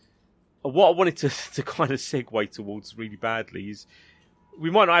 What I wanted to kind of segue towards really badly is we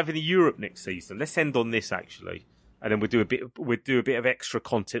might not have any Europe next season. Let's end on this actually, and then we'll do a bit of extra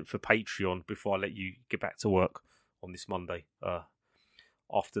content for Patreon before I let you get back to work on this Monday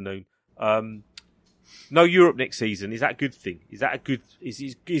afternoon. No Europe next season. Is that a good thing? Is that a good?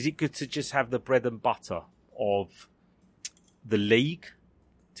 Is it good to just have the bread and butter of the league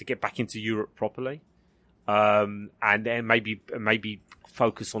to get back into Europe properly, and then maybe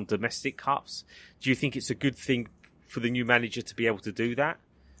focus on domestic cups? Do you think it's a good thing for the new manager to be able to do that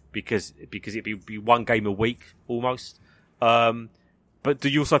because it'd be one game a week almost. But do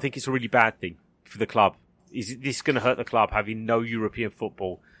you also think it's a really bad thing for the club? Is this going to hurt the club having no European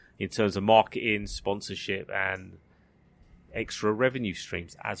football in terms of marketing, sponsorship, and extra revenue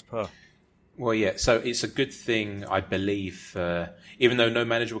streams as per? Well, yeah. So it's a good thing, I believe, even though no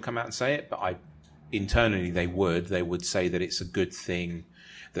manager will come out and say it, but internally they would say that it's a good thing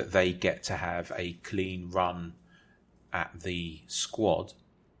that they get to have a clean run at the squad,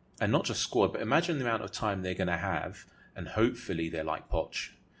 and not just squad, but imagine the amount of time they're going to have, and hopefully they're like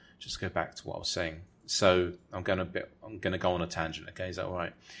Poch. Just go back to what I was saying. So I'm going to go on a tangent. Okay, is that all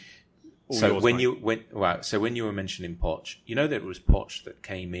right? So when you were mentioning Poch, you know that it was Poch that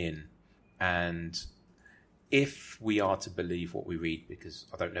came in, and if we are to believe what we read, because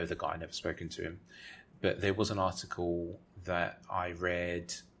I don't know the guy, I've never spoken to him, but there was an article that I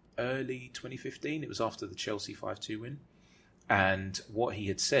read early 2015. It was after the Chelsea 5-2 win, and what he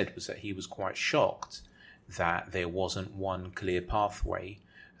had said was that he was quite shocked that there wasn't one clear pathway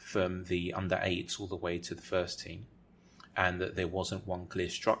from the under-8s all the way to the first team, and that there wasn't one clear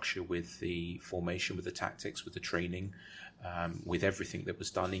structure with the formation, with the tactics, with the training, with everything that was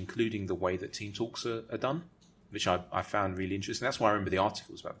done, including the way that team talks are done, which I found really interesting. That's why I remember the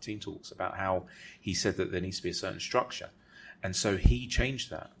articles about team talks, about how he said that there needs to be a certain structure. And so he changed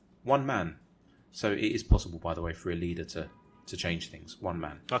that. One man. So it is possible, by the way, for a leader to change things. One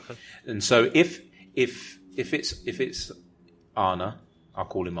man. Okay. And so if it's Arne, I'll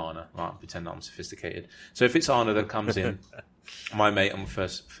call him Arne. Right, I'll pretend I'm sophisticated. So if it's Arne that comes in, my mate on a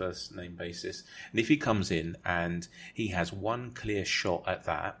first name basis, and if he comes in and he has one clear shot at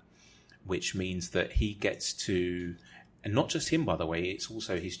that, which means that he gets to, and not just him, by the way, it's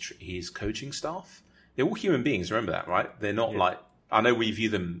also his coaching staff. They're all human beings. Remember that, right? They're not like, I know we view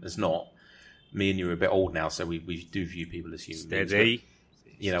them as not. Me and you are a bit old now, so we do view people as human beings. Steady.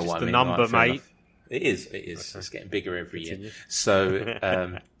 You know what I mean? The number, right, mate. It is. Okay. It's getting bigger every year. So,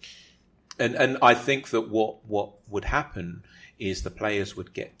 and I think that what would happen is the players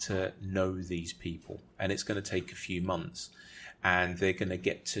would get to know these people, and it's going to take a few months, and they're going to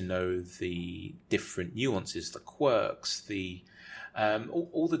get to know the different nuances, the quirks, the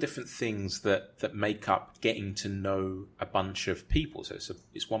all the different things that make up getting to know a bunch of people. So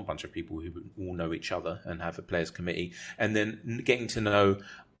it's one bunch of people who all know each other and have a players committee, and then getting to know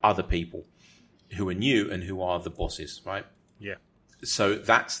other people who are new and who are the bosses, right? Yeah. So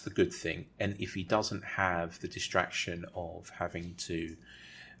that's the good thing. And if he doesn't have the distraction of having to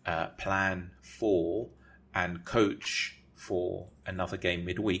plan for and coach for another game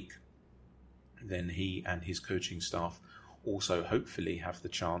midweek, then he and his coaching staff also hopefully have the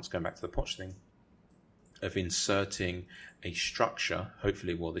chance, going back to the Poch thing, of inserting a structure.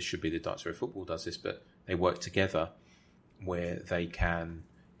 Hopefully, well, this should be the Director of Football does this, but they work together where they can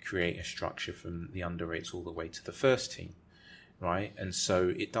create a structure from the under-8s all the way to the first team, right? And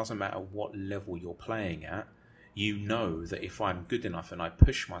so it doesn't matter what level you're playing at. You know that if I'm good enough and I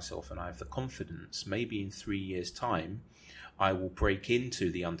push myself and I have the confidence, maybe in 3 years' time, I will break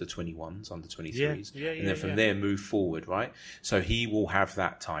into the under-21s, under-23s, and then from there move forward, right? So he will have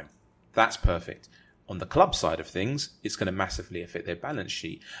that time. That's perfect. On the club side of things, it's going to massively affect their balance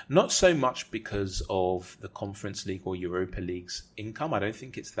sheet. Not so much because of the Conference League or Europa League's income. I don't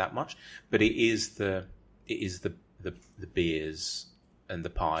think it's that much, but it is the beers and the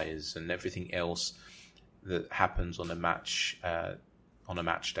pies and everything else that happens on a match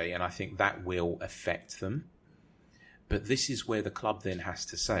day, and I think that will affect them. But this is where the club then has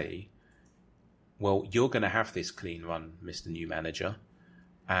to say, well, you're going to have this clean run, Mr. New Manager.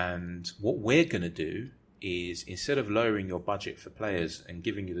 And what we're going to do is, instead of lowering your budget for players and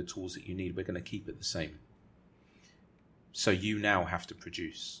giving you the tools that you need, we're going to keep it the same. So you now have to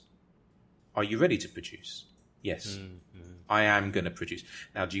produce. Are you ready to produce? Yes. Mm-hmm. I am going to produce.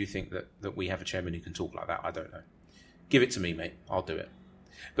 Now, do you think that we have a chairman who can talk like that? I don't know. Give it to me, mate. I'll do it.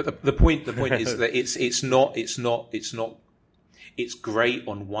 But the point is that it's great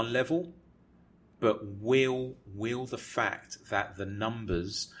on one level. But will the fact that the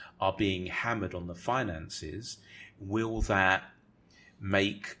numbers are being hammered on the finances, will that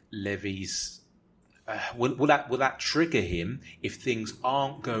make Levy's? Will that trigger him if things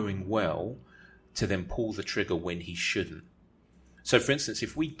aren't going well, to then pull the trigger when he shouldn't? So, for instance,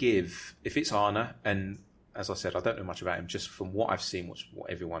 if it's Arne, and as I said, I don't know much about him, just from what I've seen, what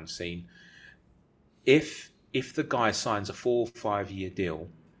everyone's seen. If the guy signs a 4 or 5 year deal,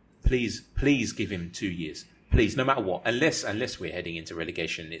 Please give him 2 years. Please, no matter what. Unless we're heading into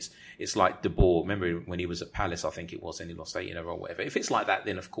relegation, it's like De Boer. Remember when he was at Palace, I think it was, and he lost 8 in a row or whatever. If it's like that,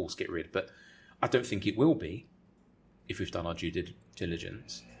 then of course get rid. But I don't think it will be. if we've done our due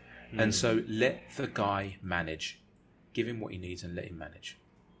diligence. And so let the guy manage. Give him what he needs and let him manage.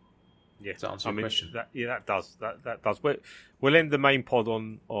 Yeah, Does that answer your question? That does. That does. We'll end the main pod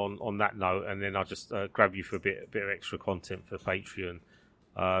on that note, and then I'll just grab you for a bit of extra content for Patreon.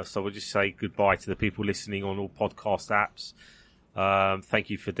 So we'll just say goodbye to the people listening on all podcast apps. Thank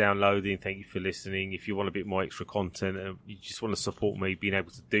you for downloading. Thank you for listening. If you want a bit more extra content and you just want to support me being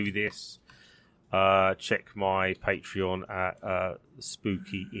able to do this, check my Patreon at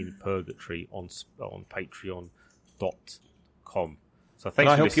Spooky in Purgatory on patreon.com. So thanks. Can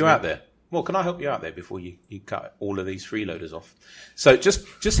I help you out there? Well, can I help you out there before you cut all of these freeloaders off? So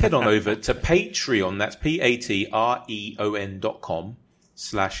just head on over to Patreon. That's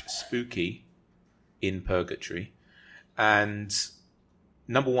patreon.com/spooky in Purgatory. And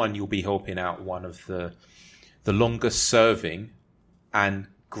number one, you'll be helping out one of the longest serving and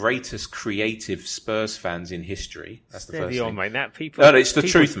greatest creative Spurs fans in history. That's the first thing. Mate. That it's the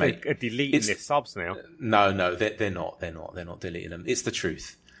truth, mate. Are deleting their subs now. No, they're not. They're not deleting them. It's the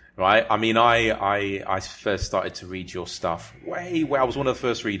truth, right? I mean, I first started to read your stuff way. I was one of the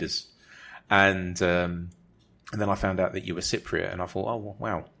first readers, and then I found out that you were Cypriot, and I thought, oh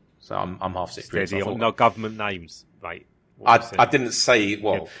wow. So I'm half Cypriot. So no government names, mate. I didn't say.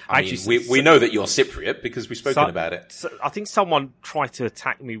 Well, yeah. We know that you're Cypriot because we've spoken about it. So I think someone tried to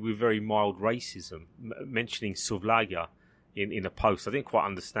attack me with very mild racism, mentioning Suvlaga in a post. I didn't quite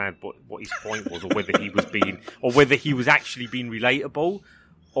understand what his point was, or whether he was actually being relatable.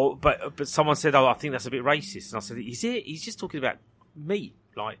 But someone said, "Oh, I think that's a bit racist," and I said, "Is it? He's just talking about meat,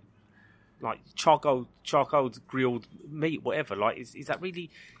 like charcoal grilled meat, whatever. Like, is that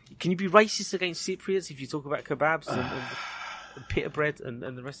really? Can you be racist against Cypriots if you talk about kebabs and pita bread and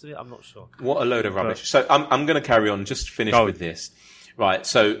the rest of it? I'm not sure. What a load of rubbish. So I'm going to carry on. Just finish with this, right?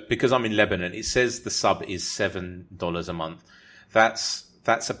 So because I'm in Lebanon, it says the sub is $7 a month.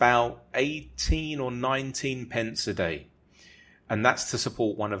 That's about 18 or 19 pence a day, and that's to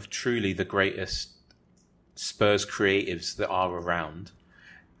support one of truly the greatest Spurs creatives that are around.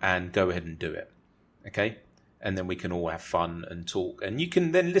 And go ahead and do it, okay? And then we can all have fun and talk, and you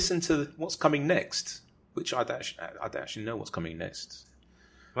can then listen to what's coming next, which I don't actually know what's coming next.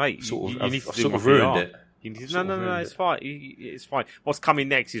 Right, you need to sort of ruined it. No, it's fine. It's fine. What's coming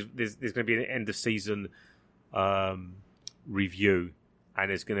next is there's going to be an end of season review, and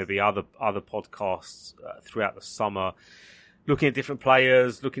there's going to be other podcasts throughout the summer. Looking at different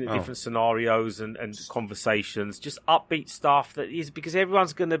players, looking at different scenarios and conversations, just upbeat stuff that is because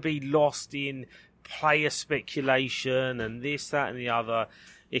everyone's going to be lost in player speculation and this, that, and the other.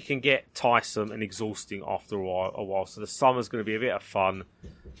 It can get tiresome and exhausting after a while. So the summer's going to be a bit of fun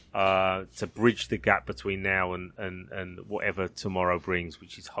to bridge the gap between now and whatever tomorrow brings,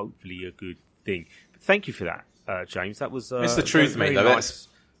 which is hopefully a good thing. But thank you for that, James. That was it's the truth, mate. Nice.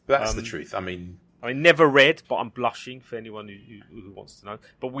 That's the truth. I mean, never read, but I'm blushing for anyone who wants to know.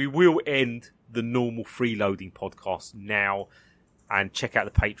 But we will end the normal freeloading podcast now and check out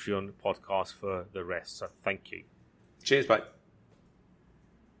the Patreon podcast for the rest. So thank you. Cheers, mate.